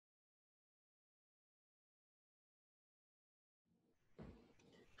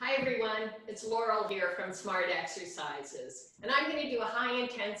Hi everyone, it's Laurel here from Smart Exercises, and I'm going to do a high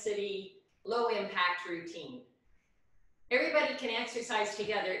intensity, low impact routine. Everybody can exercise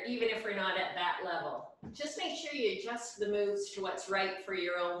together even if we're not at that level. Just make sure you adjust the moves to what's right for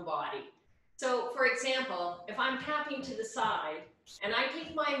your own body. So for example, if I'm tapping to the side and I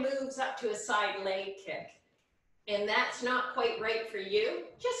take my moves up to a side leg kick, and that's not quite right for you,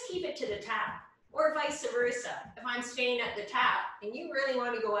 just keep it to the tap. Or vice versa. If I'm staying at the tap and you really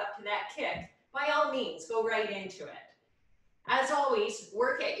want to go up to that kick, by all means, go right into it. As always,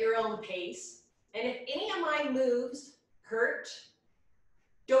 work at your own pace. And if any of my moves hurt,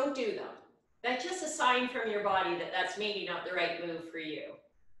 don't do them. That's just a sign from your body that that's maybe not the right move for you.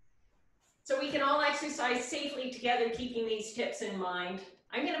 So we can all exercise safely together, keeping these tips in mind.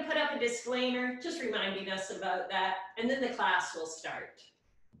 I'm going to put up a disclaimer, just reminding us about that, and then the class will start.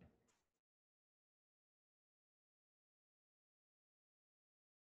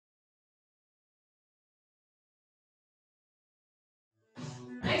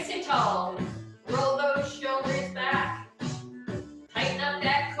 Nice and tall. Roll those shoulders back. Tighten up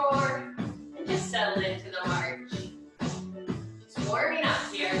that core, and just settle into the march. Just warming up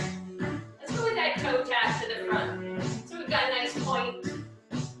here. Let's go with that toe tap to the front. So we've got a nice point.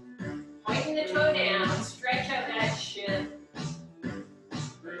 Pointing the toe down, stretch out that shin.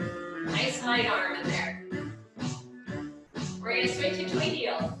 Nice light arm in there. We're going to switch it to a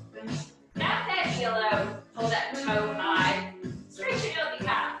heel. Tap that heel out, pull that toe high, stretching out the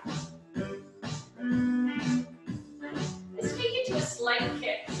calf. Let's take it to a slight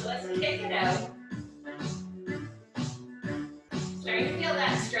kick. So let's kick it out. Starting to feel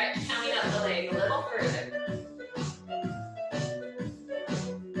that stretch coming up the leg a little further.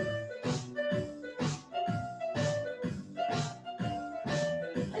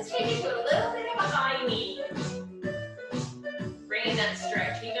 Let's take it to a little bit of a high knee. Bringing that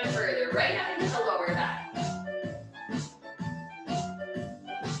stretch even further, right up into the lower back.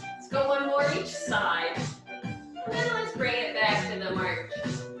 Let's go one more each side. And then let's bring it back to the march.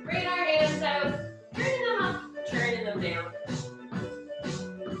 Bring our hands out, turning them up, turning them down.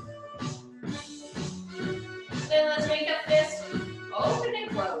 Then let's make a fist, open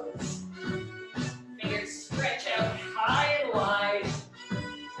and close. Fingers stretch out high and wide.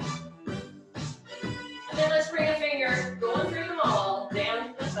 And then let's bring a finger, going through them all, down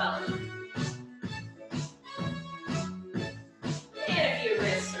to the thumb. And a few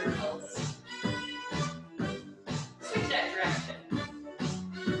wrist circles. Switch that direction.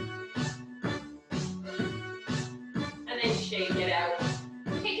 And then shake it out.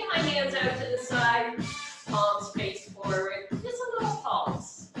 Taking my hands out to the side, palms face forward, just a little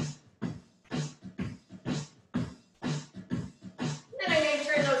pulse. Then I'm going to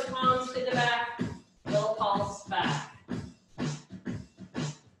turn those palms to the back, little pulse back.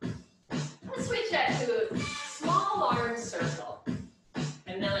 Let's switch that to a small arm circle.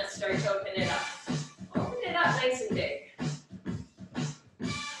 And then let's start to open it up. Open it up nice and big. Then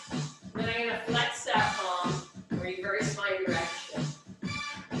I'm going to flex that palm, reverse my direction.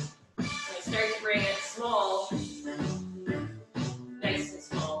 I start to bring it small, nice and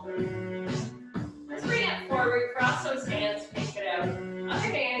small. Let's bring it forward, cross those hands, pick it out. Other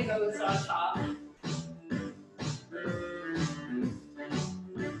hand goes on top.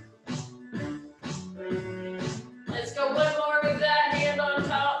 Let's go one more with that hand on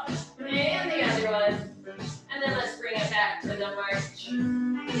top, and the other one. And then let's bring it back to the march.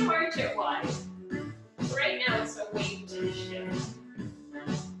 I'm going to march it wide. So right now it's a weight shift.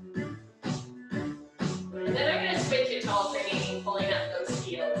 And then I'm going to switch it to alternating, pulling up those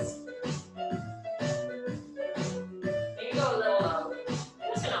heels. Maybe go a little low.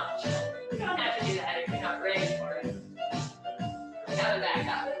 Just an option. You don't have to do that if you're not ready for it. Coming back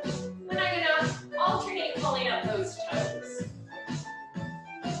up. Then I'm going to alternate pulling up those toes.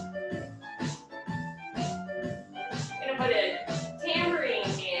 I'm going to put a tambourine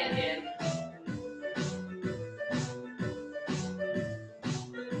hand in.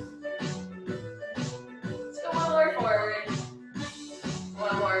 Let's go one more forward,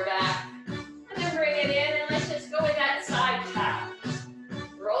 one more back, and then bring it in, and let's just go with that side tap.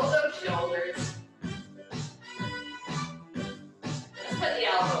 Roll those shoulders. Let's put the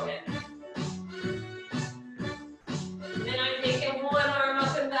elbow in. And then I'm taking one arm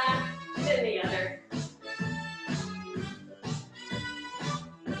up and back, and then the other.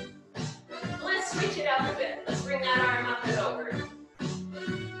 Let's switch it up a bit. Let's bring that arm up and over.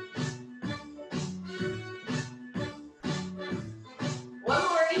 One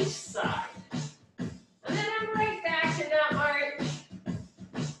more each side. And then I'm right back to that march.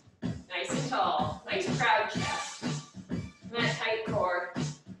 Nice and tall. Nice proud chest. And that tight core.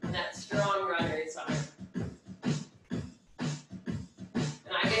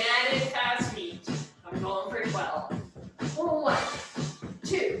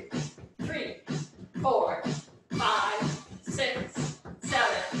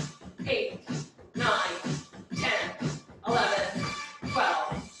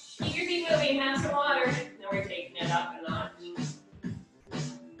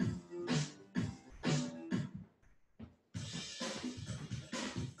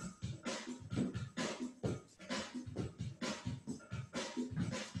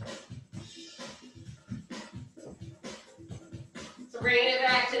 bringing it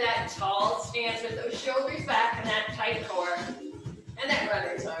back to that tall stance with those shoulders back and that tight core. And that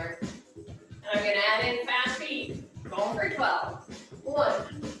runner's arm. And I'm going to add in fast feet. Going for 12.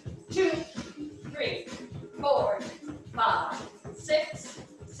 1, 2, 3, 4, 5, 6,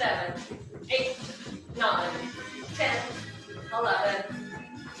 7, 8, 9, 10, 11,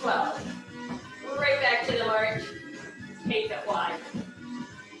 12. Right back to the march. Take it wide.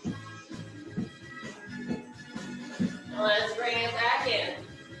 Now let's bring it back in.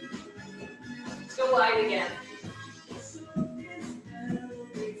 Let's go wide again.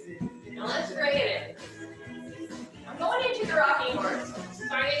 Now let's bring it in. I'm going into the rocking horse. So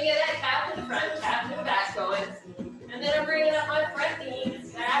I'm going to get that tap to the front, tap to the back going. And then I'm bringing up my front knee,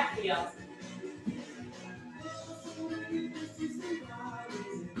 back heel.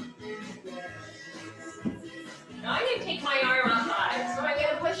 Now I'm going to take my arm up high, so I'm going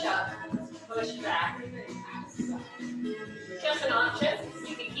to push up, push back. Just an option.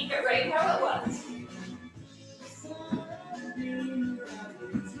 You can keep it right how it was.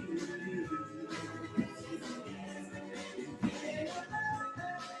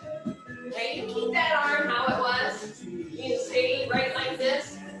 Now you can keep that arm how it was. You can stay right like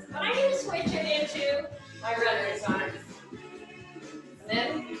this, but I'm going to switch it into my runner's arm. And then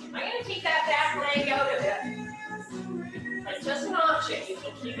I'm going to take that back leg out of it. That's just an option. You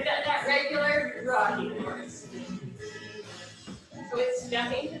can keep it at that regular rocking horse. So it's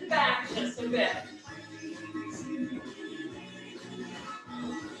stepping to the back just a bit.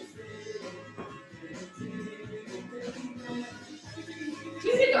 2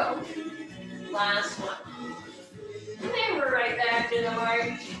 to go. Last one. And then we're right back to the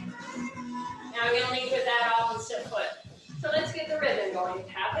march. Now I'm going to lead with that opposite foot. So let's get the rhythm going.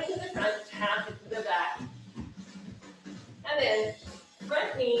 Tap it to the front, tap it to the back. And then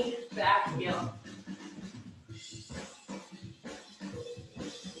front knee, back heel.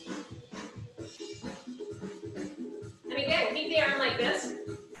 And again, keep the arm like this.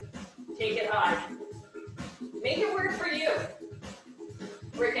 Take it high. Make it work for you.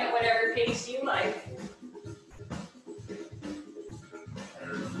 Work at whatever pace you like.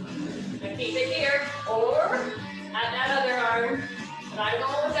 And keep it here, or at that other arm. And I'm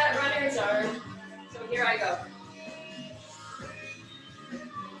going with that runner's arm. So here I go.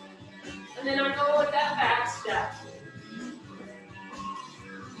 And then I'm going with that back step.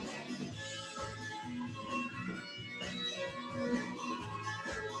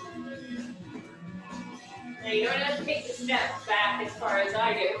 Now you don't have to take the step back as far as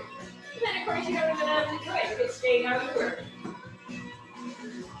I do. And then of course you don't even have to do it. You can stay how you were.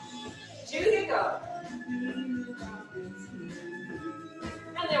 2 to go.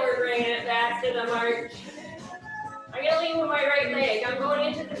 And then we're bringing it back to the march. I'm going to lean with my right leg. I'm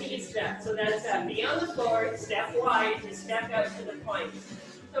going into the V step. So that's that V on the floor, step wide, to step out to the point.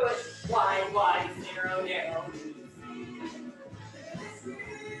 So it's wide, wide, narrow, narrow.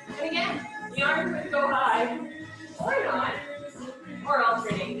 And again, the arm could go high, or not, or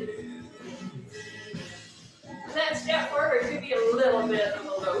alternate. And that step forward could be a little bit of a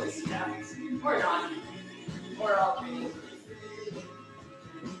low step, or not, or alternate.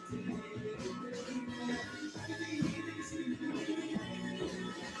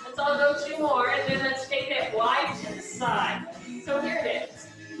 Let's all go 2 more, and then let's take it wide to the side. So here it is.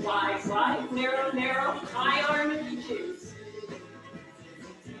 Wide, wide, narrow, narrow, high arm if you choose.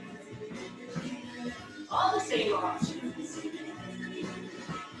 All the same options.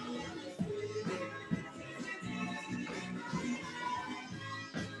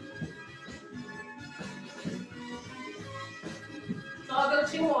 So I'll go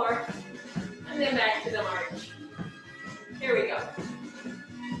 2 more, and then back to the march. Here we go.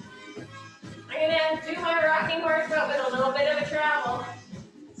 I'm going to do my rocking horse, but with a little bit of a travel.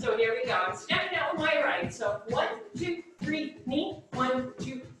 So here we go. I'm stepping out with my right. So 1, 2, 3, knee. 1,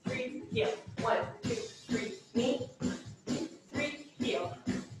 2, 3, heel. 1, 2, 3, knee. 2, 3, heel.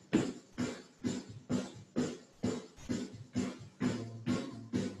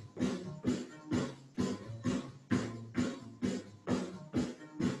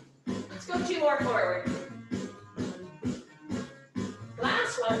 Let's go 2 more forward.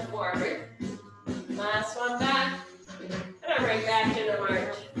 Last one forward. Last one back. And I'm right back to the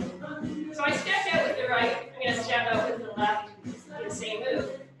march. So I stepped out with the right. I'm going to step out with the left. Do the same move.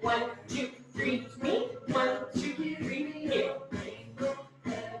 1, 2, 3, knee. 1, 2, 3, heel.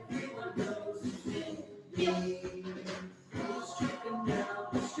 Heel.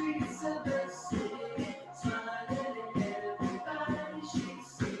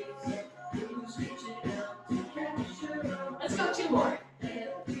 Let's go 2 more.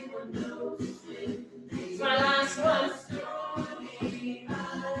 It's my last one.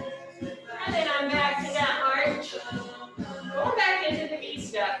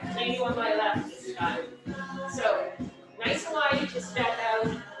 on my left this time. So, nice and wide to step out.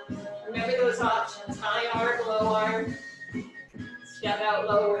 Remember those options, high arm, low arm. Step out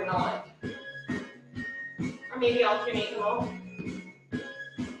low or not. Or maybe alternate them all.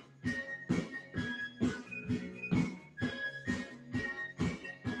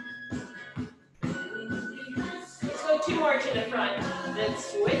 Let's go 2 more to the front. Then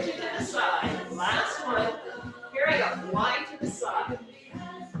switch it to the side. Last one. Here I go. Wide to the side.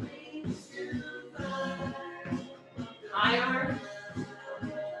 High arm.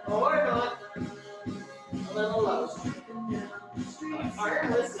 Or not. A little low. What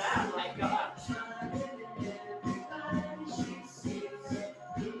arm was that? My gosh.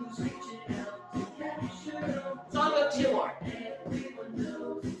 So I'll go 2 more.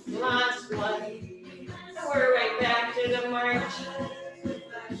 Last one. And we're right back to the march.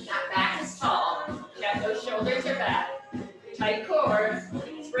 That back is tall. Check those shoulders are back. Tight core.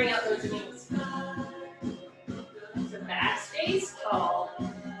 Let's bring out those knees. The back stays tall.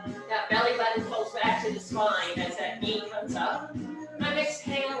 That belly button pulls back to the spine as that knee comes up. I'm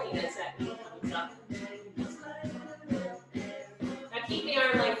exhaling as that knee comes up. Now keep the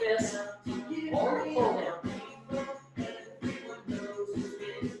arm like this. Or pull down.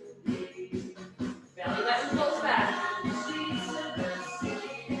 Belly button pulls back.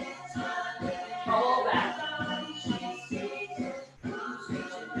 Pull back.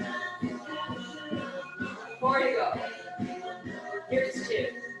 4 to go. Here's 2.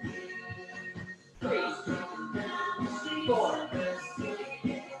 3. 4.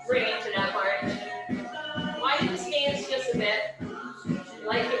 Bring it to that march. Widen the stance just a bit. You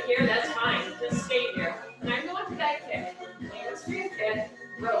like it here? That's fine. Just stay here. And I'm going to that kick. Hands for your kick.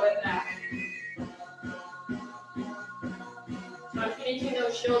 Row it back. So I'm finishing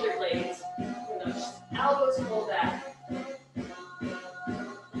those shoulder blades. And those elbows pull back.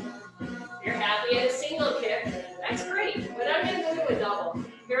 If you're happy at a single kick, that's great. But I'm going to go to a double.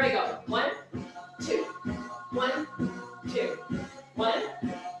 Here I go. 1, 2. 1, 2. 1,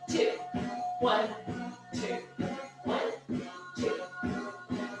 2. 1, 2. 1, 2.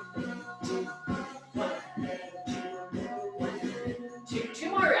 2. 1, 2. 2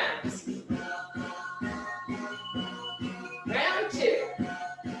 more rounds. Round 2.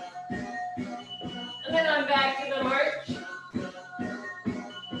 And then I'm back to the march.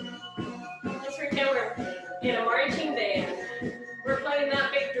 Let's pretend we're in a marching band. We're playing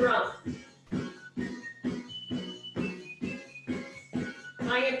that big drum. I'm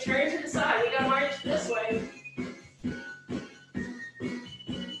going to turn to the side. We got to march this way.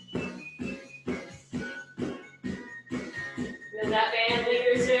 And then that band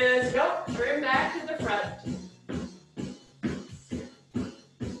leader says, nope, turn back to the front.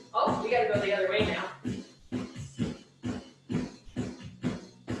 Oh, we got to go the other way now.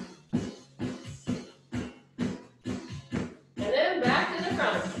 And then back to the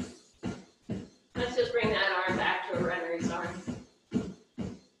front. Let's just bring that arm back to a runner's arm.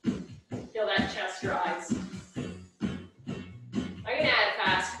 Feel that chest rise. I'm going to add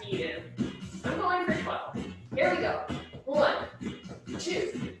fast speed in. I'm going for 12. Here we go. 1,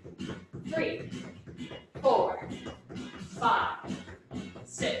 2, 3, 4, 5,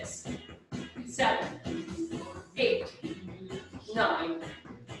 6, 7, 8, 9,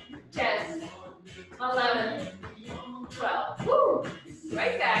 10, 11, 12. Woo!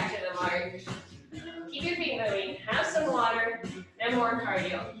 Right back to the march. Keep your feet moving. Have some water and more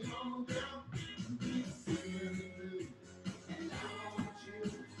cardio.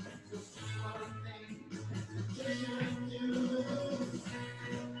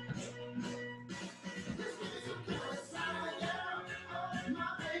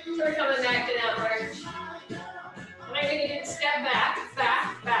 So we're coming back to that march. And I'm going to do step back,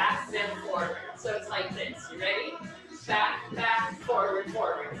 back, back, then forward. So it's like this. You ready? Back, back, forward,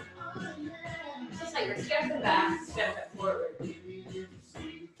 forward. Just like we're stepping back, step it forward.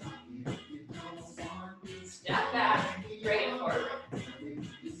 Step back, bring it forward.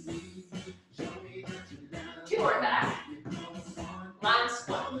 2 more back. Last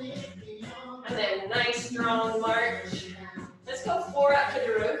one. And then nice strong march. Let's go 4 up to the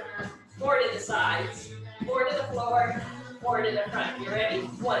roof, 4 to the sides, 4 to the floor, 4 to the front. You ready?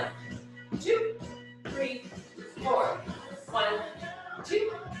 1, 2, 3, 4. 1,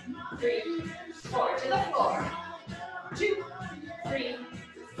 2, 3, 4 to the floor. 2, 3,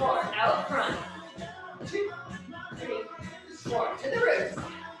 4 out front. 2, 3, 4 to the roof.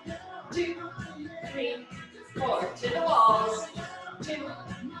 2, 3, 4 to the walls. 2,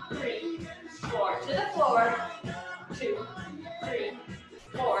 3, 4 to the floor. 2, 3,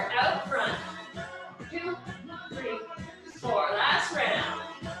 4 out front. 2, 3, 4. Last round.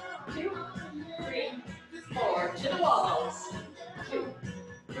 2,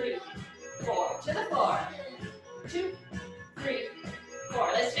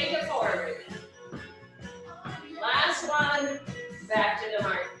 take it forward. Last one, back to the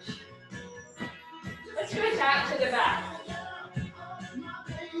march. Let's do a tap to the back.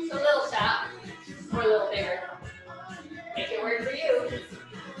 So a little tap, or a little bigger. Make it work for you.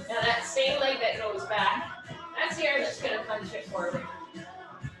 Now that same leg that goes back, that's the arm that's going to punch it forward.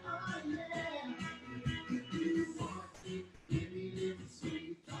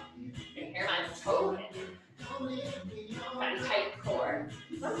 And here I'm toe kind of tight core.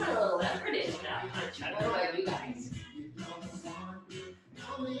 I'm having a little effort into that punch. I don't know about you guys.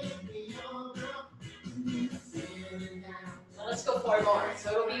 Now let's go 4 more.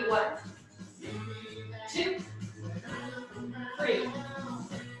 So it'll be 1, 2, 3,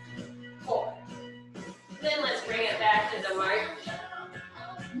 4. Then let's bring it back to the march.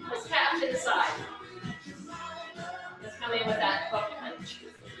 Let's tap to the side. Let's come in with that hook punch.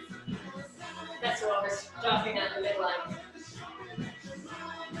 That's what we're stopping at the midline.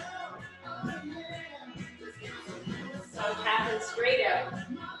 So I'm tapping straight out.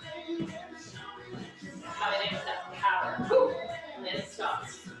 Coming in with that power. Woo! And then it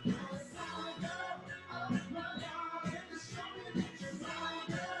stops.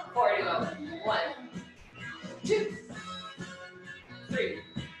 4 to go. 1, 2, 3,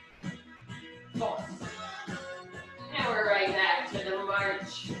 4. Now we're right back to the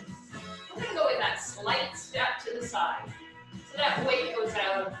march. I'm going to go with that slight step to the side. So that weight goes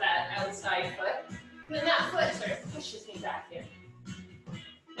out of that outside foot. And then that foot sort of pushes me back in.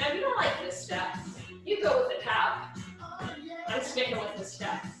 Now if you don't like this step, you go with the tap. I'm sticking with the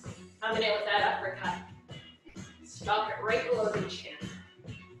step. Coming in with that uppercut. Stop it right below the chin.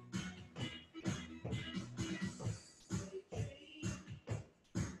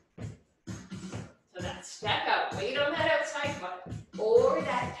 So that step out, weight on that outside foot, or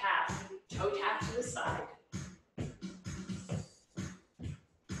that tap, toe tap to the side.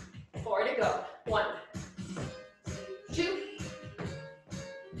 4 to go. 1, 2,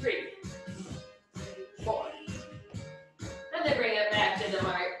 3, 4. And then bring it back to the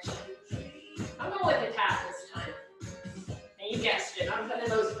march. I'm going with the tap this time. And you guessed it, I'm putting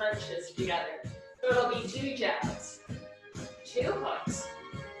those punches together. So it'll be 2 jabs, 2 hooks,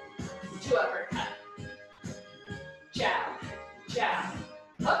 2 uppercut. Jab, jab,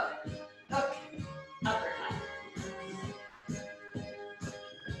 hook, hook, uppercut.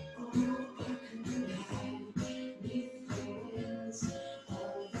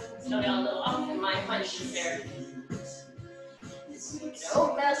 Still got a little off in my punches there.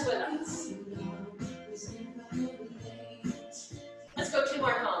 Don't mess with us. Let's go 2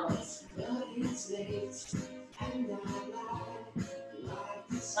 more combos.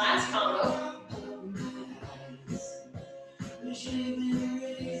 Last combo.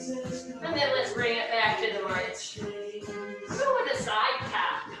 And then let's bring it back to the march. I'm going with a side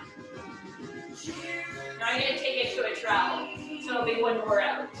tap. Now I'm going to take it to a travel. So it'll be 1 more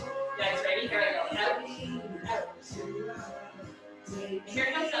out. You guys ready? Here I go. Out, out. Here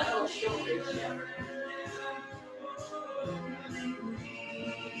comes that little shoulder shift.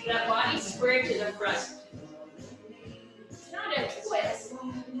 So that body squared to the front. It's not a twist.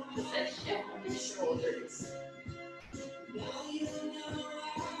 It's a shift of the shoulders.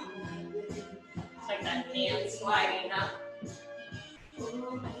 It's like that hand sliding up.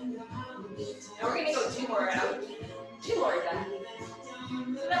 Now we're going to go 2 more out. 2 more down.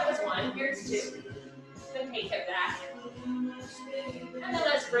 So that was 1. Here's 2. Then take it back. And then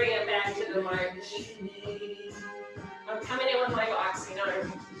let's bring it back to the march. I'm coming in with my boxing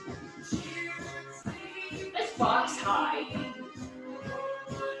arm. Let's box high.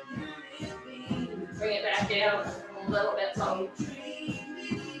 Bring it back down a little bit low.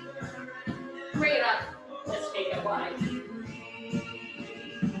 Bring it up. Let's take it wide.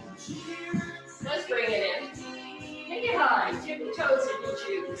 Let's bring it in. Take it high. Tippy toes if you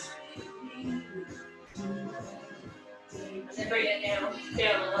choose. And then bring it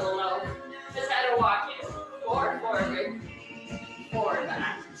down a little low. Just how to walk in. 4 forward, 4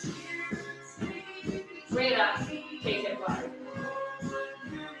 back. Bring it up, take it wide.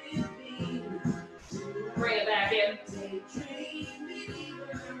 Bring it back in.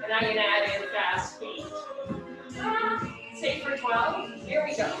 And I'm going to add in fast feet. Take for 12. Here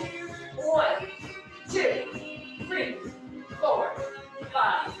we go. 1, 2, 3, 4,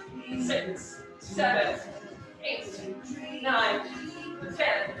 5, 6, 7, 8, 9,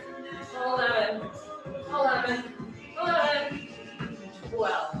 10, 11,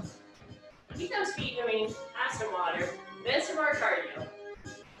 12. Keep those feet moving, have some water, then some more cardio.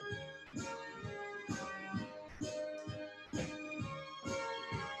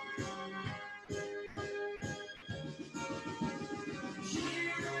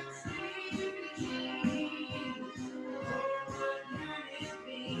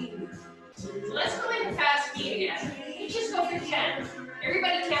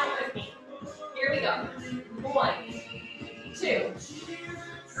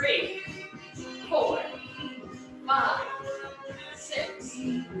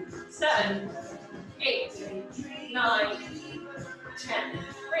 7, 8, 9, 10.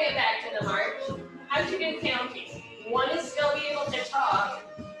 Bring it back to the march. How'd you do counting? 1 is still be able to talk.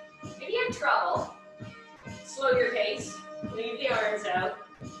 If you have trouble, slow your pace. Leave the arms out.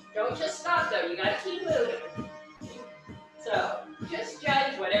 Don't just stop though. You gotta keep moving. So just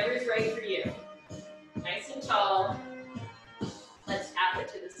judge whatever's right for you. Nice and tall. Let's tap it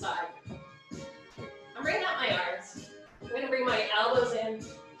to the side. I'm bringing out my arms. I'm going to bring my elbows in,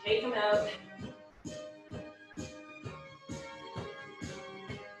 take them out.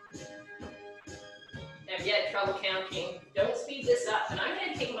 Now if you had trouble counting, don't speed this up. And I'm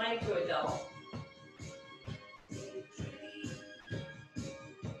going to take mine to a double.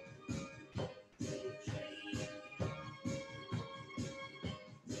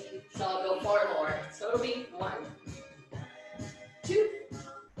 So I'll go 4 more. So it'll be 1, 2,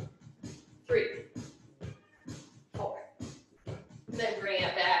 3, 4. Then bring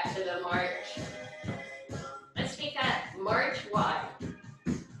it back to the march. Let's take that march wide.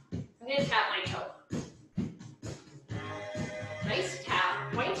 I'm going to tap my toe. Nice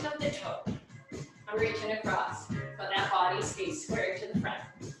tap, point of the toe. I'm reaching across, but that body stays square to the front.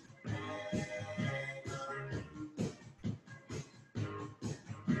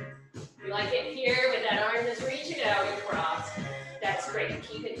 You like it here with that arm that's reaching out across. That's great.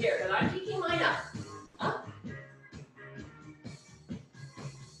 Keep it here, but I'm picking mine up. Up.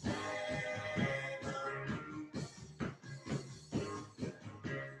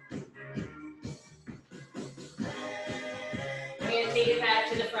 I'm going to take it back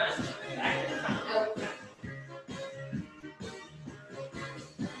to the front. Back to the front. Out front.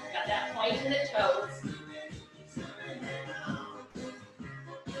 Got that point in the toes.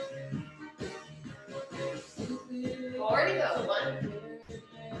 Forward to go. 1,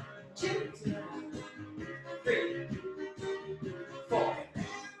 2, 3, 4.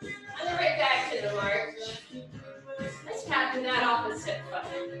 And then right back to the march. Let's tap in that opposite foot.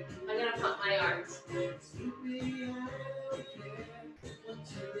 I'm going to pump my arms.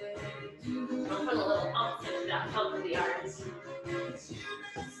 I'll put a little pump into that pump of the arms.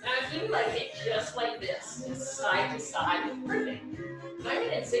 Now if you like it just like this, side to side, perfect. I'm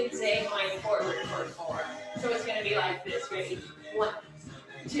going to zigzag mine forward for 4. So it's going to be like this, ready? 1,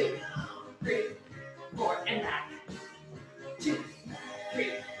 2, 3, 4, and back. 2,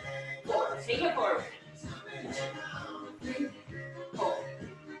 3, 4. Take it forward. 2, 3, 4.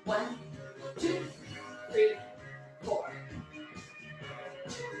 1, 2, 3, 4.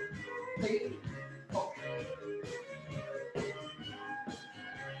 2, 3, 4.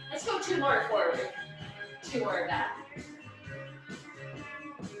 Let's go 2 more forward. 2 more back.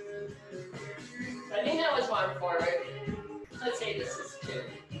 I think that was 1 forward. Let's say this is 2.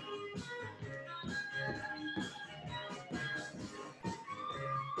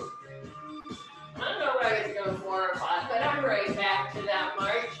 I don't know where I was going 4 or 5, but I'm right back to that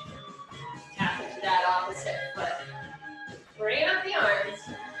march. Tap into that opposite foot. Bring up the arms.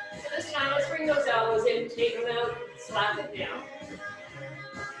 So this time let's bring those elbows in, take them out, slap it down.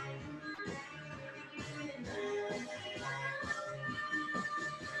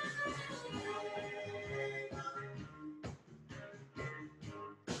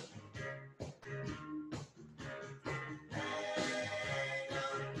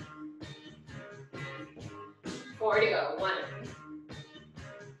 Four to go. 1,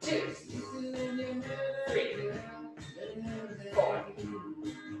 2, 3, 4.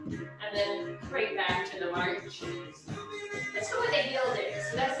 And then right back to the march. Let's go with the heel dig.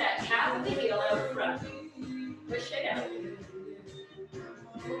 So that's that tap of the heel out front. Push it out.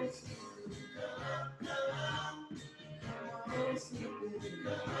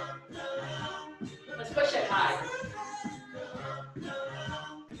 Let's push it high.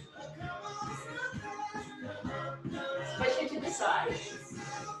 Let's push it to the side.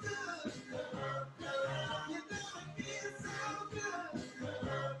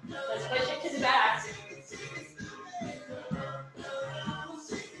 Let's push it to the back.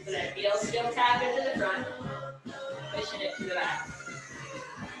 So that heel still tap into the front. Pushing it to the back.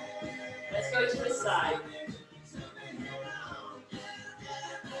 Let's go to the side.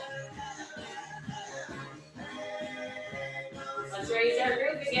 Let's raise our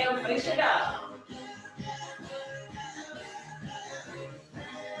group again, push it up.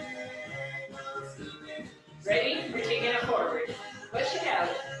 Ready? We're taking it forward. Push it out.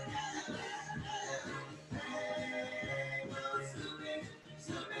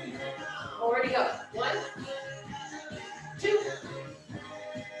 Forward to go. 1, 2,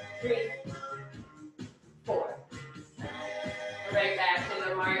 3, 4. Right back to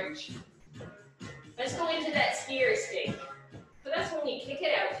the march. Let's go into that skier stick. So that's when you kick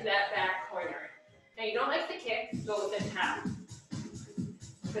it out to that back corner. Now you don't like the kick, go with the tap.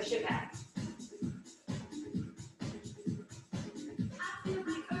 Push it back.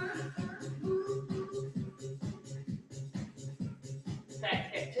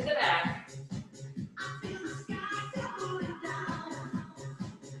 That kick to the back.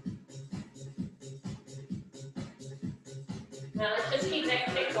 Now let's just keep that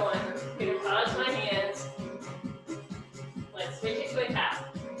kick going. I'm going to pause my hands. Let's switch it to a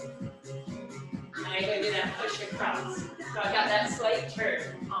tap. And I'm going to do that push across. So I got that slight turn.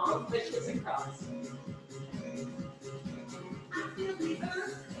 Palm pushes across.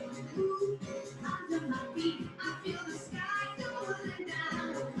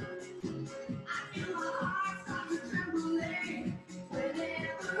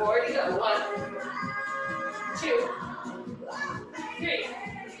 Four to go. 1, 2, 3,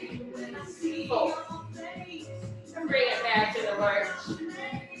 4. And bring it back to the march.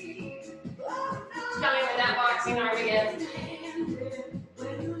 Tell me with that boxing arm again.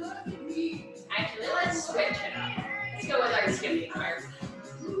 Actually, let's switch it up. Let's go with our skipping arm.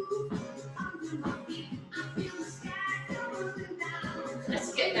 Let's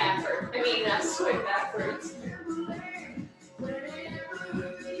skip backward. Swing backwards.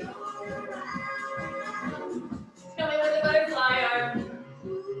 Coming with the butterfly arm.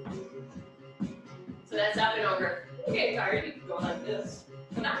 So that's up and over. Okay, tired, you can go like this.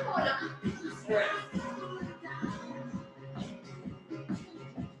 But I'm going up. Around.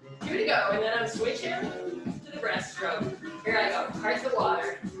 2 to go, and then I'm switching to the breaststroke. Here I go. Heart to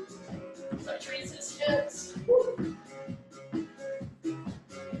water. Much resistance.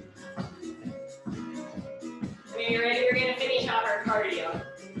 When you're ready, we're going to finish off our cardio.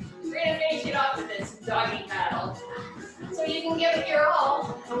 We're going to finish it off with this doggy paddle. So you can give it your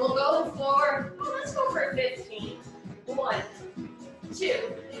all, and we'll go for, well, let's go for 15. 1, 2,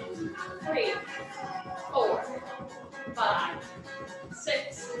 3, 4, 5,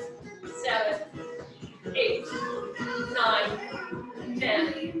 6, 7, 8, 9,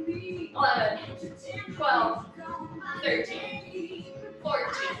 10, 11, 12, 13,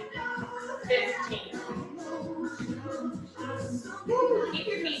 14, 15. Woo, keep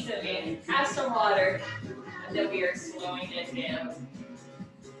your feet moving. Have some water. And then we are slowing it down.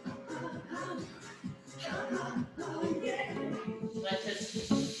 Let's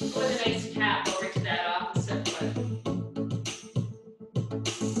just put a nice tap over to that opposite foot.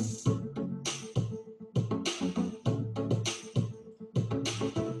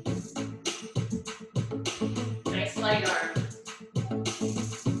 Nice light arm.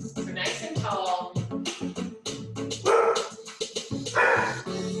 So nice and tall.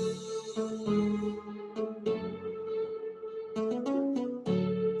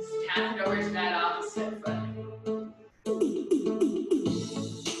 Tap it over to that opposite foot.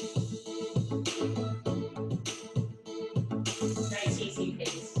 Nice easy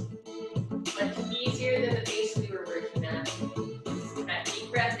pace. Much easier than the pace we were working at. That deep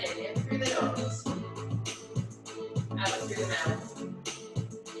breath in through the nose. Out through the mouth.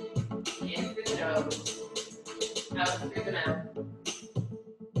 In through the nose. Out through the mouth.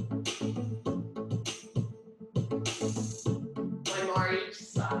 One more each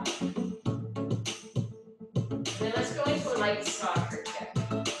side. And then let's go into a light soccer kick.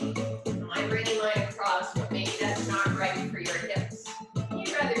 I'm bringing mine across, but maybe that's not right for your hips.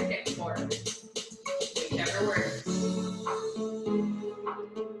 You'd rather kick forward. Whichever works.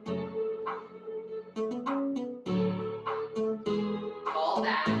 Fall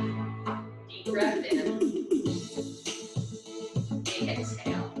back. Deep breath in. Big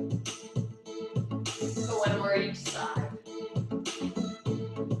exhale. So one more each side.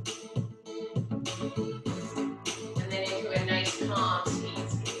 And then into a nice calm speed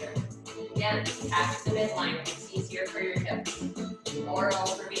skater. Again, tap the midline. It's easier for your hips. Or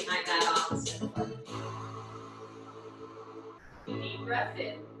over behind that opposite foot. Deep breath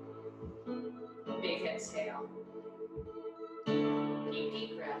in. Big exhale.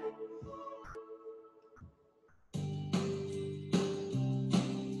 Deep breath.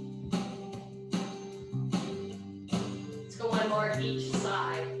 Let's go one more each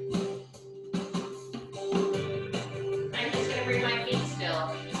side. I'm just going to bring my feet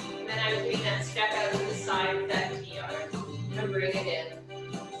still. And then I'm doing that step out to the side with that TR. And bring it in.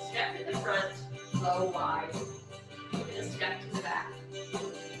 Step to the front, low wide. And a step to the back.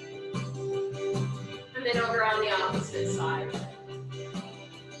 And then over on the opposite side.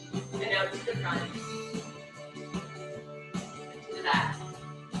 And out to the front. To the back.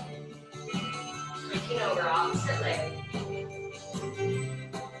 Switching over opposite leg.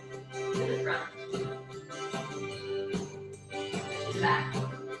 To the front.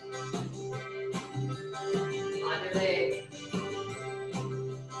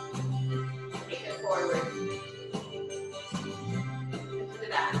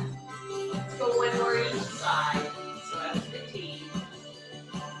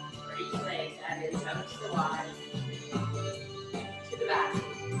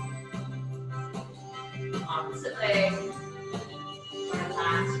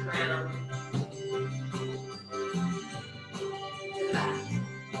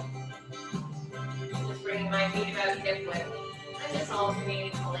 hip width. I'm just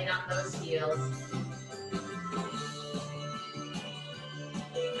alternating, pulling up those heels.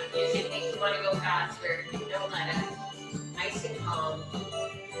 Music makes you want to go faster. Don't let it. Nice and calm.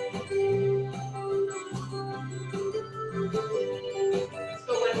 Let's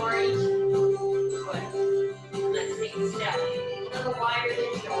go one more each foot. And let's take a step a little wider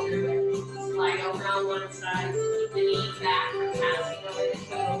than shoulder width. Slide over on one side. Keep the knee back from passing over the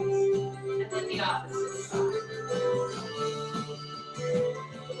toes. And then the opposite side.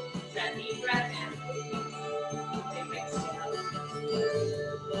 That deep breath in. Big exhale.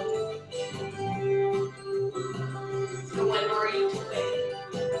 Let's go one more each way.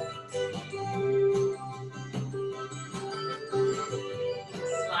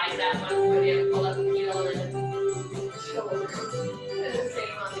 Slide that one foot in, pull up the heel and shoulder. And the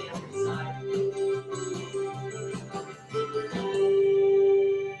same on the other side.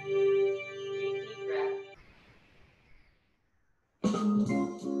 Deep breath.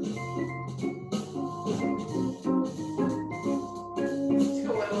 Let's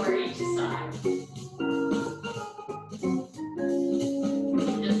go one more each side.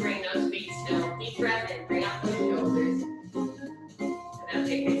 Just bring those feet still. Deep breath in, bring up those shoulders. And then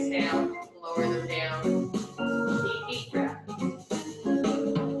big exhale, lower them down. Deep breath.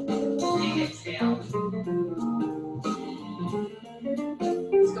 Big exhale.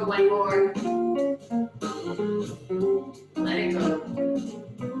 Let's go one more. Let it go.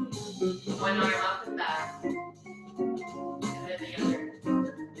 One arm up and back. And then the other.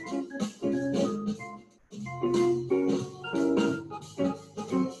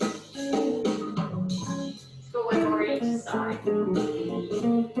 Let's go one more each side.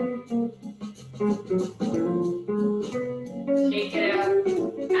 Shake it out.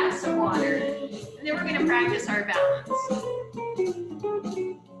 Add some water. And then we're going to practice our balance.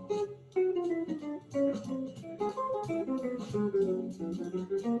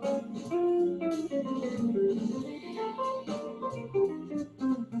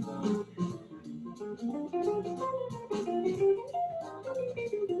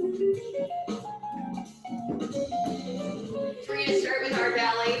 So we're going to start with our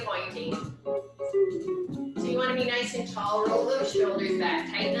ballet pointing. So you want to be nice and tall, roll those shoulders back,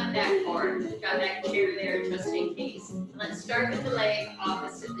 tighten up that core. Got that chair there just in case. And let's start with the leg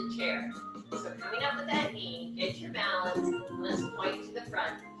opposite the chair. So coming up with that knee, get your balance, and let's point to the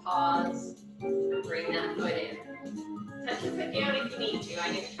front. Pause, and bring that foot in. Touch your foot down if you need to.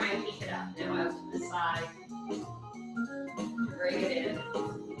 I'm going to try and keep it up. Now out to the side. Bring it in.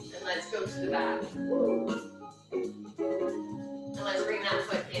 And let's go to the back. And let's bring that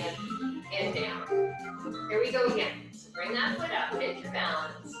foot in and down. Here we go again. So bring that foot up, get your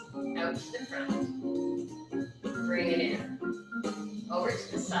balance, out to the front. Bring it in. Over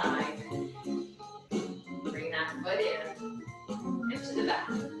to the side. Bring that foot in. And to the back.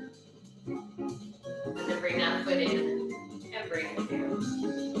 And then bring that foot in and bring it down.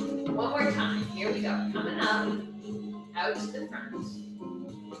 One more time. Here we go. Coming up, out to the front.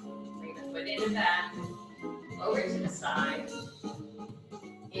 Bring the foot in and back. Over to the side.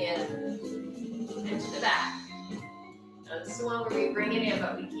 In. And to the back. Now this is the one where we bring it in,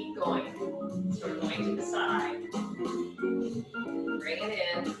 but we keep going. So we're going to the side. Bring it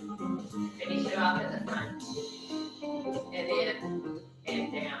in. Finish it off at the front. And in.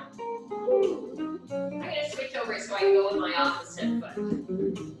 And down. I'm going to switch over so I can go with my opposite foot.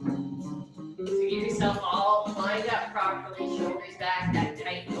 So get yourself all lined up properly, shoulders back, that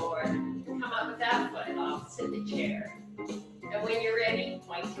tight core. Come up with that foot opposite the chair. And when you're ready,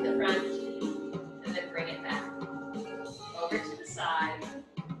 point to the front and then bring it back. Over to the side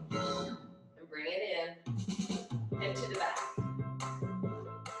and bring it in and to the back.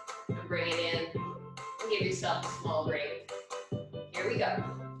 And bring it in and give yourself a small break. Here we go.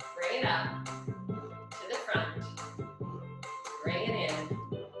 Bring it up to the front. Bring it in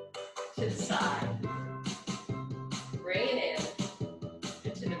to the side. Bring it in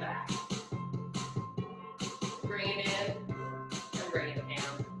and to the back. Bring it in and bring it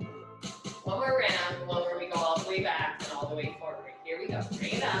down. One more round, one where we go all the way back and all the way forward. Here we go.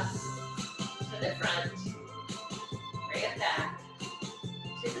 Bring it up to the front. Bring it back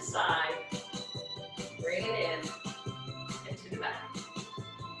to the side. Bring it in and to the back.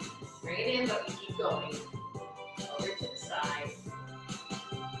 Bring it in, but we keep going. Over to the side.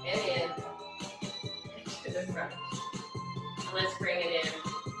 And in. And to the front. And let's bring it in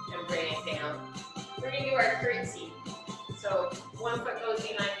and bring it down. We're going to do our curtsy. So one foot goes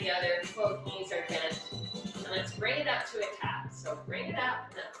behind the other, both knees are bent. And let's bring it up to a tap. So bring it up,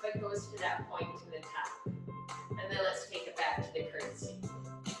 and that foot goes to that point to the tap. And then let's take it back to the curtsy.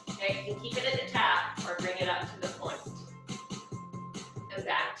 Okay, you can keep it at the tap or bring it up to the point.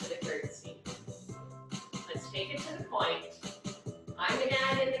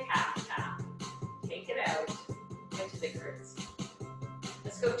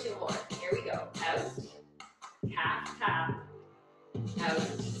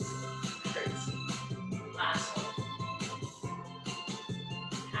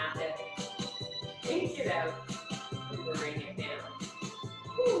 it out, and bring it down.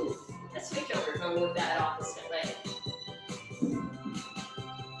 Woo. Let's switch over, go with that opposite leg.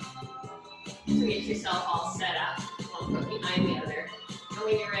 So get yourself all set up, one foot behind the other. And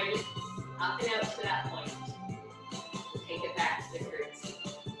when you're ready, up and out to that point. Take it back to the curtsy.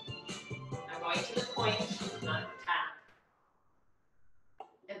 I'm going to the point, not the tap.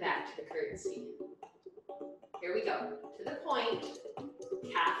 And back to the curtsy. Here we go. To the point,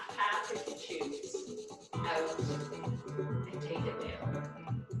 calf tap if you choose. Out, and take it down.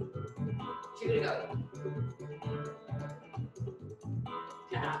 2 to go.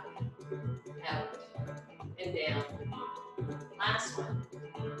 Tap, out, and down. Last one.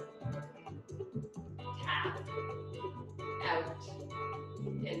 Tap, out,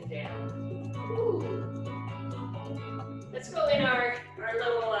 and down. Ooh. Let's go in our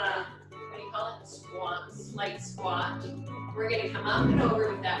little, what do you call it? Squat, slight squat. We're going to come up and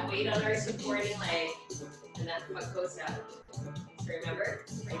over with that weight on our supporting leg, and that foot goes out. So remember,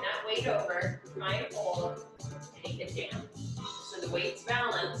 bring that weight over, try and hold, take it down. So the weight's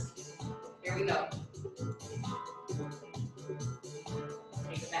balanced. Here we go.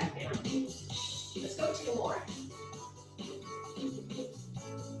 Take it back down. Let's go 2 more.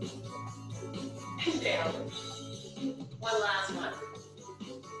 And down. One last one.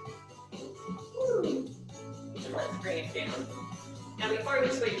 Woo. And let's bring it down. Now before we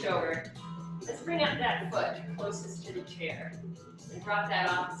switch over, let's bring up that foot closest to the chair and drop that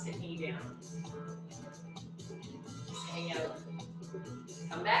opposite knee down. Just hang out.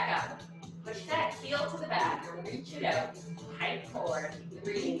 Come back up. Push that heel to the back or reach it out. Tight core, keep the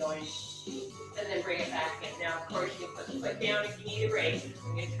breathing going. And then bring it back in. Now, of course, you can put the foot down if you need a break.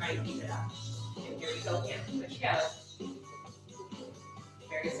 I'm going to try and keep it up. And here we go again. Push out.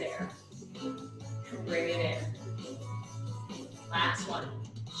 There's air. And bring it in. Last one.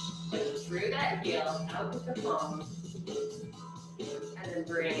 Push through that heel, out with the palm. And then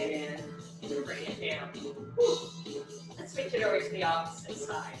bring it in. And bring it down. Whew. Let's switch it over to the opposite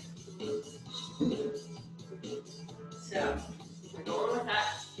side. So, we're going with that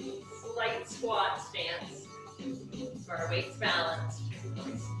slight squat stance. So our weight's balanced.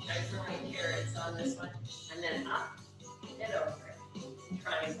 Check for my carrots on this one. And then up and over.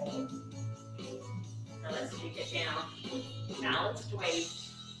 Try and hold. Now let's take it down. Balanced weight.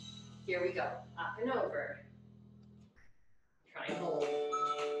 Here we go. Up and over. Try and hold.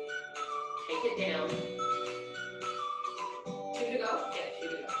 Take it down. 2 to go. Yeah, 2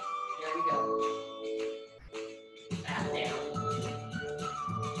 to go. There we go. Back down.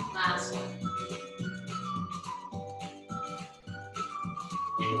 Last one.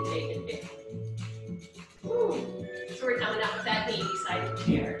 And take it down. Woo. So we're coming up with that knee beside the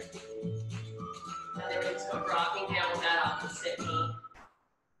chair. Now then we're just going dropping down with that opposite knee.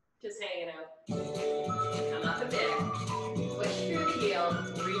 Just hanging out. Come up a bit. Push through the heel.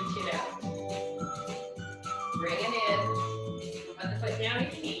 Reach it out. Bring it in. Put the foot down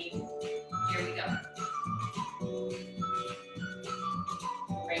if you need. Here we go.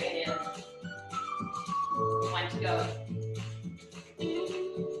 Bring it in. 1 to go.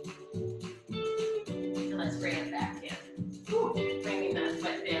 And let's bring it back in. Whew. Bringing that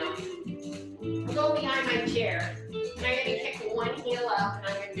foot down. I'm going behind my chair. And I'm going to kick one heel up and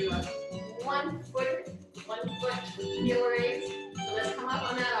I'm going to do a 1 foot heel raise. So let's come up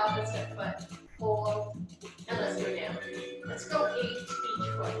on that opposite foot. Hold. And let's go down. Let's go 8 each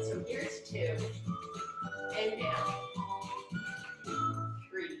foot. So here's 2. And down.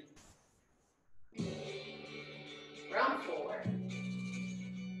 3. Round 4.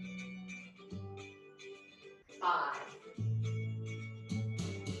 5.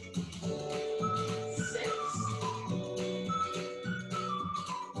 6.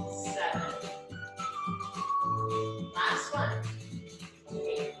 7. Last one.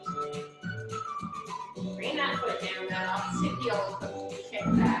 8. Bring that foot down, that opposite heel, kick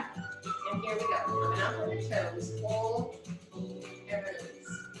back. And here we go. Coming up on the toes. Hold and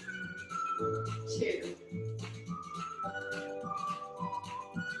release. 2.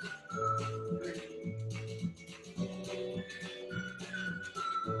 3.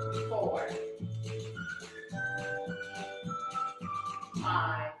 4.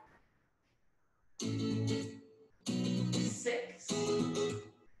 5. 6.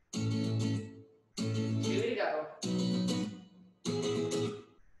 2 to go.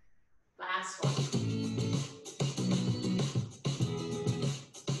 Last one.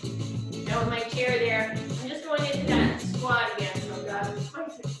 Now with my chair there, I'm just going into that squat again. So I've got,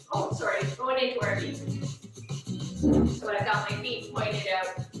 going into our feet. So I've got my feet pointed out.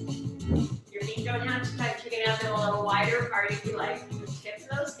 Your feet don't have to touch. You can have them a little wider apart if you like. Just tip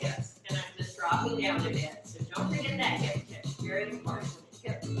those hips. And I'm just dropping down to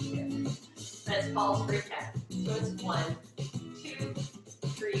falls for 10. So it's 1, 2,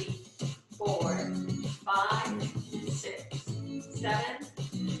 3, 4, 5, 6, 7,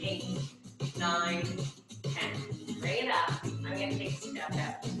 8, 9, 10. Bring it up. I'm going to take a step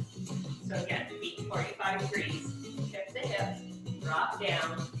out. So again, feet 45 degrees. Shift the hips. Drop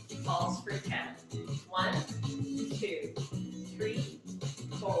down. Falls for 10. 1, 2, 3,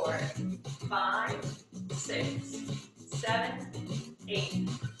 4, 5, 6, 7, 8,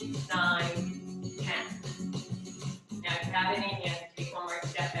 9, 10. Now if you have it in you, take one more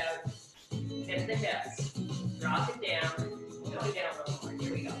step out. Hit the hips. Drop it down. Go down a little more.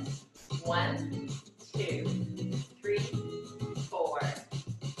 Here we go. 1, 2, 3, 4,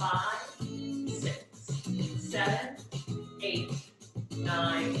 5, 6, 7, 8,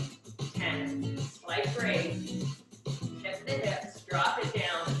 9, 10. Slight break. Shift the hips. Drop it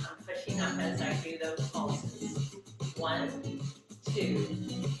down. I'm pushing up as I do those pulses. 1,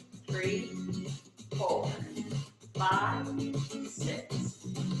 2, 3, 4, 5, 6,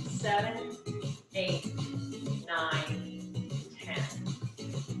 7, 8, 9, 10.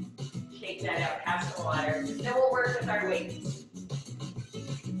 Shake that out, have some water. Then we'll work with our weights.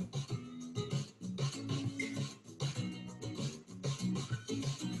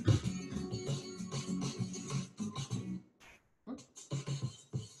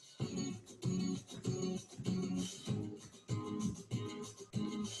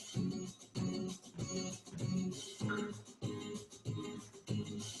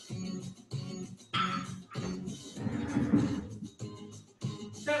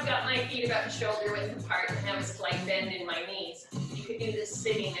 So I've got my feet about shoulder width apart and have a slight bend in my knees. You could do this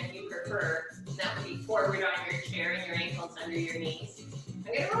sitting if you prefer. That would be forward on your chair and your ankles under your knees.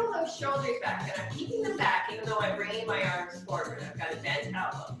 I'm going to roll those shoulders back, and I'm keeping them back even though I'm bringing my arms forward. I've got a bent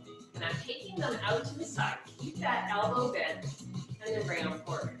elbow, and I'm taking them out to the side. Keep that elbow bent, and then bring them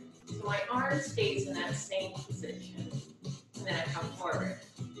forward. So my arm stays in that same position, and then I come forward.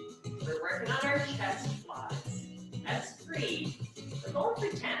 We're working on our chest flies. That's 3. We're going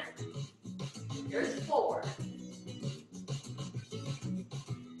for 10. Here's 4.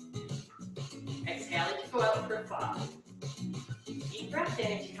 Exhale as you go out for 5. Deep breath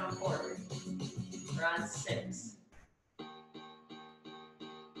in as you come forward. We're on 6.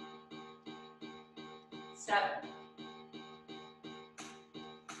 7.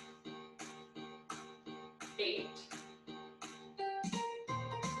 8.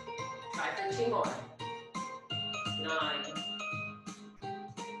 Try for 2 more. 9.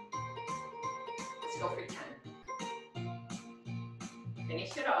 Let's go for 10.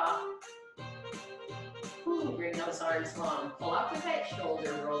 Finish it off. Ooh, bring those arms long. Pull up with that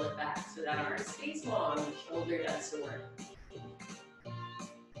shoulder, roll it back so that arm stays long, the shoulder does the work.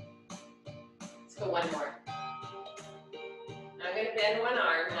 Let's go one more. I'm going to bend one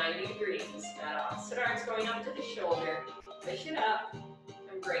arm 90 degrees. That opposite arm's going up to the shoulder. Push it up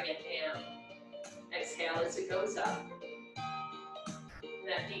and bring it down. Exhale as it goes up. And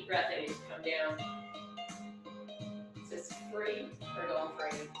that deep breath in as you come down. So it's 3. We're going for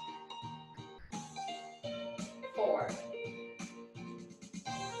 8. 4.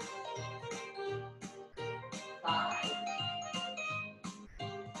 5.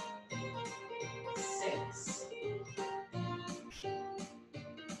 6.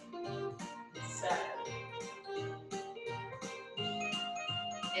 7.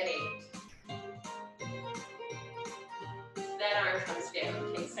 And 8. That arm comes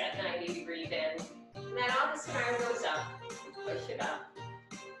down, takes that 90-degree bend. And that opposite arm goes up. Push it up.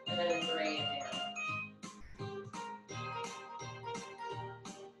 And then bring it down.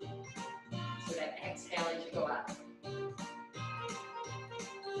 So that exhale as you go up.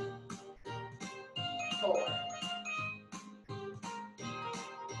 4.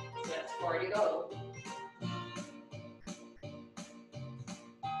 So that's 4 to go.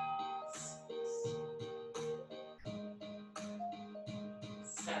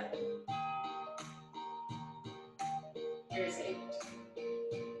 7. Here's 8.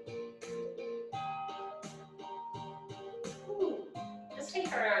 Ooh. Let's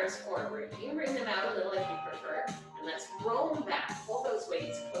take our arms forward. You can bring them out a little if you prefer. And let's roll them back. Pull those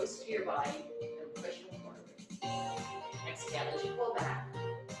weights close to your body and push them forward. Exhale as you pull back.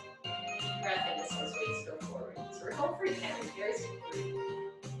 Deep breath in as those weights go forward. So we're going for 10. Here's 3.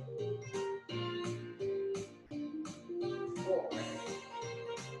 4.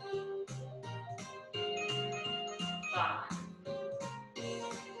 5.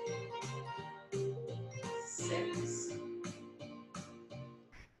 6.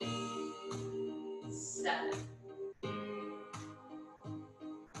 7.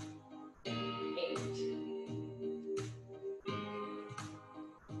 8.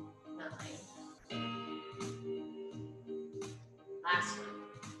 9.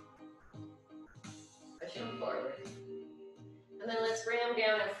 arm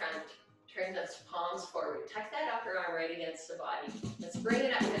down in front. Turn those palms forward. Tuck that upper arm right against the body. Let's bring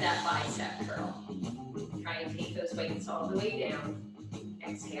it up to that bicep curl. Try and take those weights all the way down.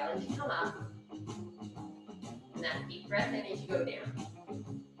 Exhale as you come up. And that deep breath in as you go down.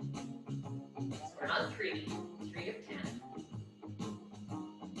 So we're on 3 of 10.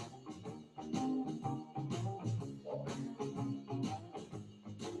 4.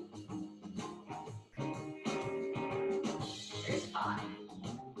 There's 5.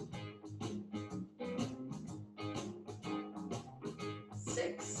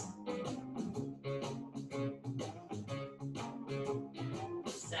 6.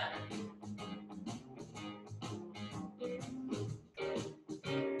 7.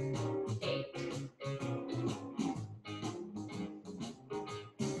 8.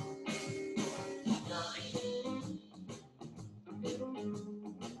 9.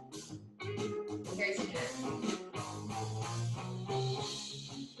 Here's 10.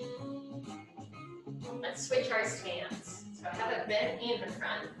 Let's switch our stance. So have a bent knee in the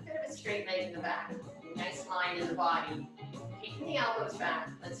front, a bit of a straight leg in the back. Nice line in the body. Keeping the elbows back.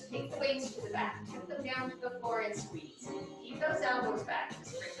 Let's take the weights to the back. Tip them down to the floor and squeeze. Keep those elbows back.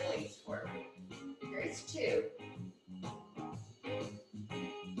 Just bring the weights forward. Here's 2.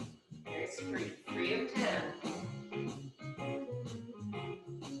 Here's 3. 3 of 10.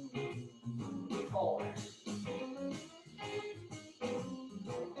 4.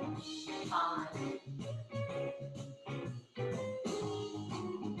 5.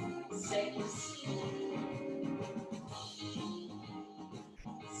 6.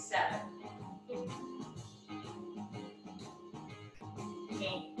 7.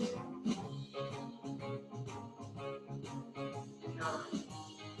 8. 9.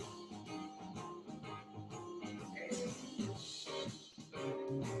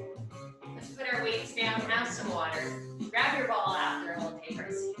 Let's put our weights down, have some water. Grab your ball after and we'll take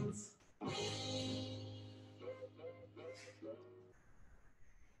our seats.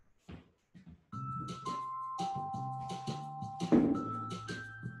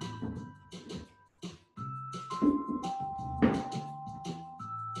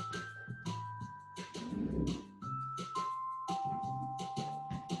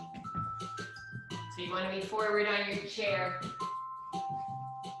 So you want to be forward on your chair.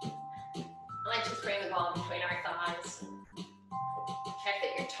 Let's just bring the ball between our thighs. Check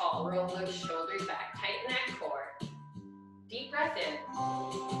that you're tall. Roll those shoulders back. Tighten that core. Deep breath in.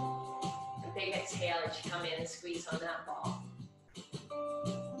 A big exhale as you come in and squeeze on that ball.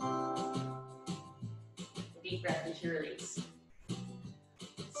 Deep breath as you release.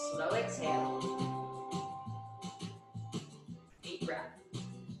 Slow exhale. Deep breath.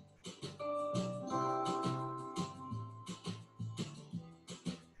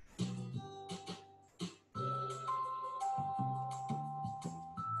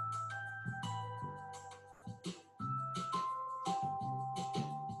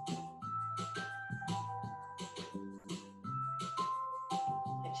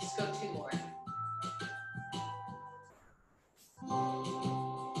 Just go 2 more.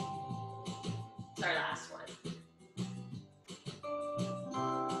 It's our last one.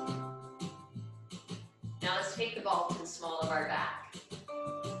 Now let's take the ball to the small of our back.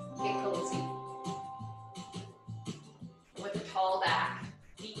 Get cozy. With a tall back,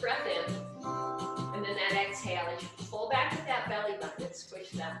 deep breath in, and then that exhale as you pull back with that belly button and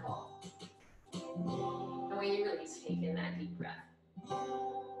squish that ball. And when you release, take in that deep breath.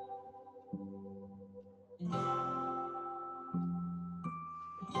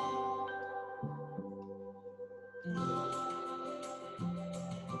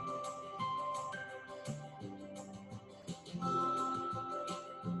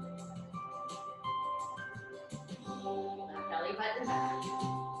 Belly button back.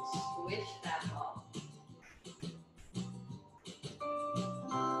 Squish that ball.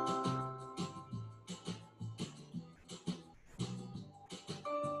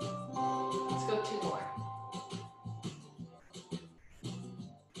 Let's go 2 more.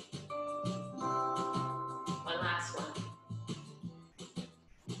 One last one.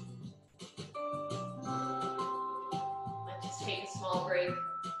 Let's just take a small break.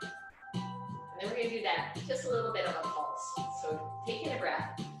 And then we're going to do that, just a little bit of a pulse. So take in a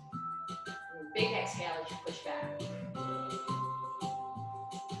breath. And big exhale as you push back.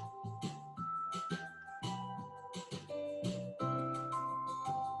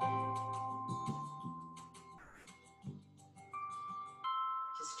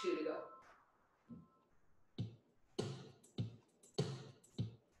 Just 2 to go.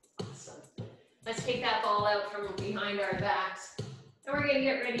 Awesome. Let's take that ball out from behind our backs. And we're going to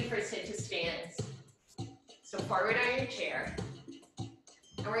get ready for sit to stands. So forward on your chair.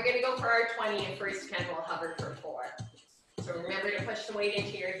 And we're gonna go for our 20 and first 10 we'll hover for 4. So remember to push the weight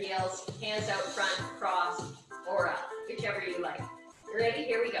into your heels, hands out front, cross, or up, whichever you like. You ready?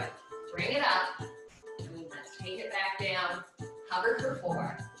 Here we go. Bring it up, and let's take it back down. Hover for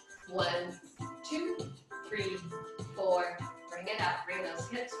 4. 1, 2, 3, 4. Bring it up, bring those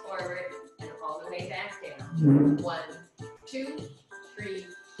hips forward, and all the way back down. 1, 2, 3,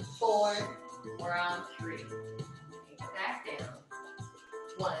 4. We're on 3. Take it back down.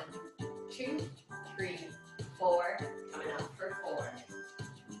 1, 2, 3, 4. Coming up for 4.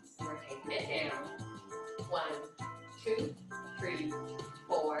 We're taking it down. 1, 2, 3,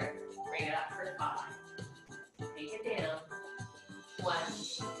 4. Bring it up for 5. Take it down. 1,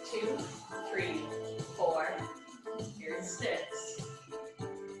 2, 3, 4. Here's 6.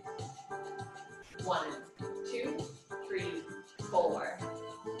 1, 2, 3, 4.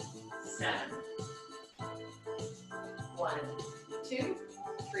 7. 1, 2,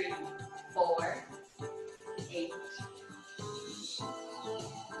 3, 4. 8.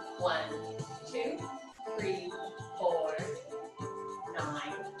 1, 2, 3, 4. 9.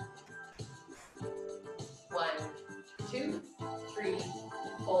 1, 2, 3,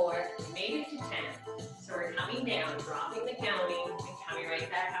 4. We made it to 10. So we're coming down, dropping the counting, and coming right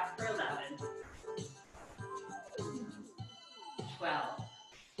back up for 11. 12.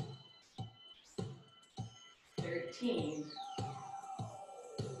 13.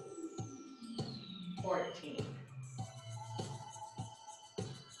 14.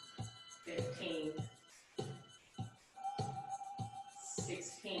 15.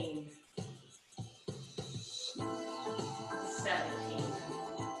 16. 17.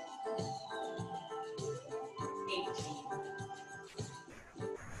 18.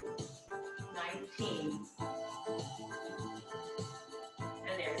 19.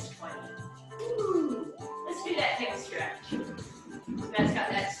 And there's 20. Ooh, let's do that hip stretch. That's got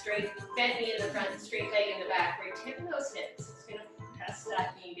that straight bent knee in the front, straight leg in the back. We're tipping those hips. It's going to press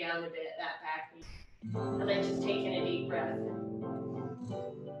that knee down a bit, that back knee. And then just taking a deep breath.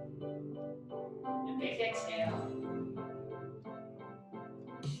 A big exhale.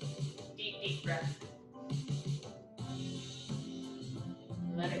 Deep, deep breath.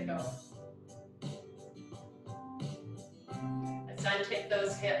 Let it go. Let's untip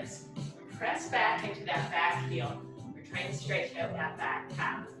those hips. Press back into that back heel. We're trying to stretch out that back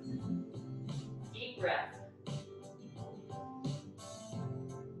calf. Deep breath.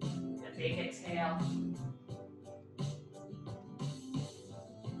 A big exhale.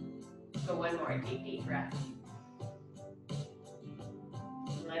 So one more. Deep, deep breath.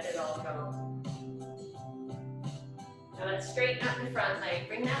 Let it all go. Now let's straighten up the front leg.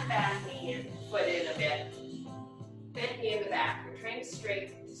 Bring that back knee in, foot in a bit. Bent knee in the back. We're trying to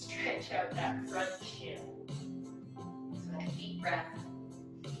stretch out that front shin. So a deep breath.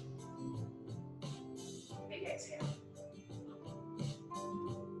 Big exhale.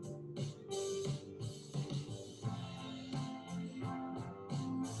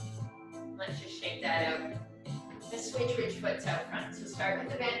 Let's just shake that out. Let's switch which foot's out front. So start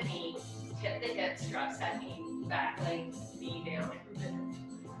with the bent knee, tip the hips, drop that knee, back leg, knee down.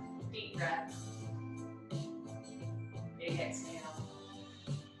 Deep breath. Big exhale.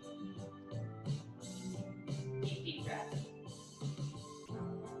 Deep, deep breath.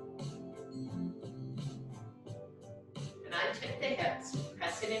 And untip the hips,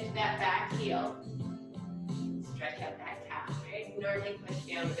 press it into that back heel. Stretch out that calf, right? Normally push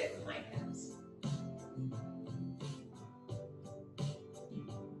down a bit with my hips.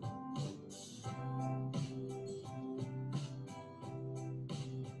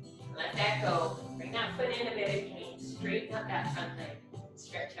 Let that go. Bring that foot in a bit if you need. Straighten up that front leg.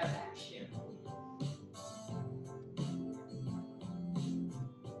 Stretch out that shin.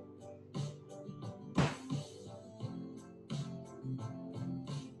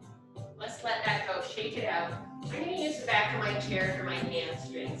 Let's let that go. Shake it out. I'm going to use the back of my chair for my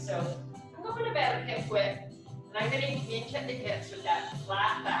hamstring. So I'm going about hip width. And I'm going to hinge at the hips with that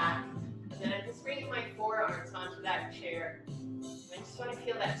flat back. And then I'm just bringing my forearms onto that chair. I just want to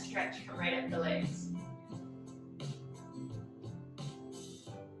feel that stretch come right up the legs.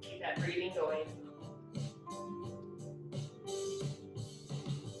 Keep that breathing going.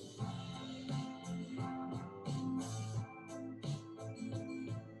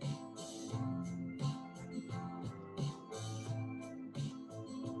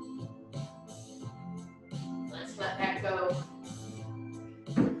 Let's let that go.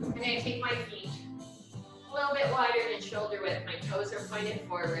 I'm going to take my feet a little bit wider than shoulder width. My toes are pointed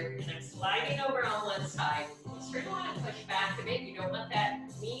forward, and I'm sliding over on one side. You sort of want to push back a bit. You don't want that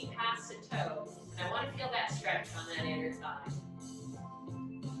knee past the toe. And I want to feel that stretch on that inner thigh.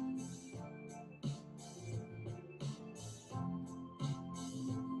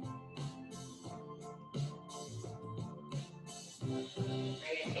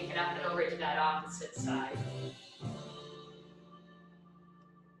 it up and over to that opposite side.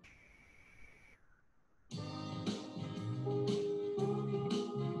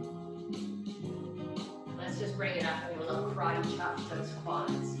 Let's just bring it up and do a little karate chop to those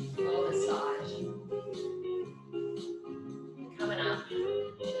quads. A little massage. Coming up,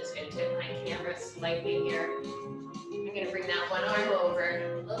 I'm just going to tip my camera slightly here. I'm going to bring that one arm over.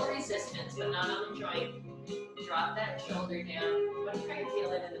 A little resistance, but not on the joint. Drop that shoulder down. I'm trying to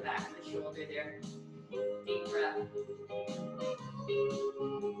feel it in the back of the shoulder there. Deep breath.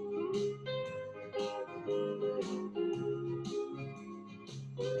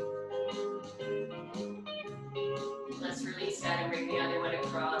 Let's release that and bring the other one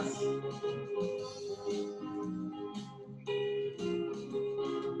across.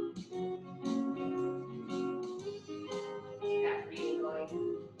 Keep that breathing going.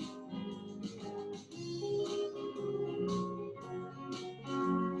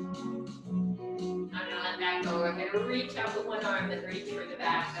 I'm going to let that go. I'm going to reach out with one arm, then reach for the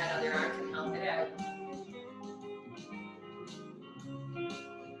back. That other arm can help it out.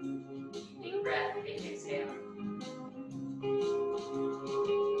 Deep breath, big exhale.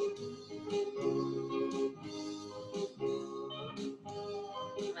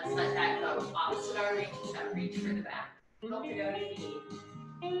 Let's let that go. Opposite arm reaches up, reach for the back. Help it out if you need.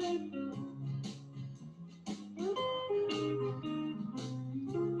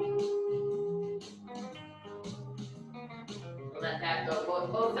 Let that go.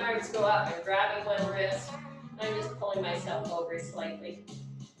 Both arms go up. I'm grabbing one wrist. I'm just pulling myself over slightly.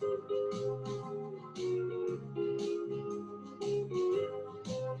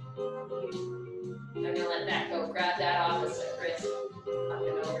 I'm going to let that go. Grab that opposite wrist. Up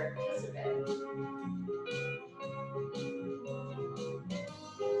and over just a bit.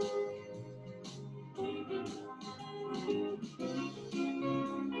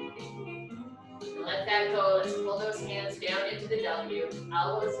 Let that go. Let's pull those hands down into the W.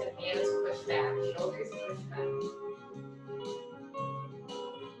 Elbows and hands push back. Shoulders push back.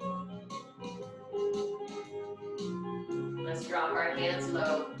 Let's drop our hands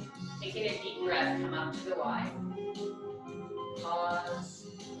low. Taking a deep breath, come up to the Y. Pause.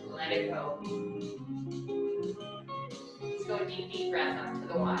 Let it go. Let's go deep breath up to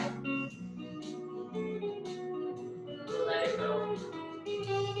the Y. Let it go.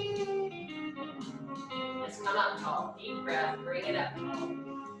 Let's come up tall. Deep breath. Bring it up tall.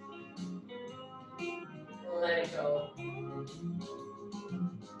 Let it go.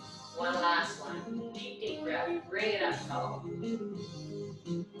 One last one. Deep breath. Bring it up tall.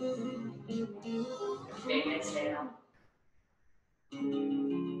 Big exhale.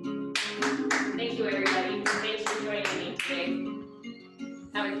 Thank you, everybody. Thanks for joining me today.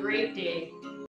 Have a great day.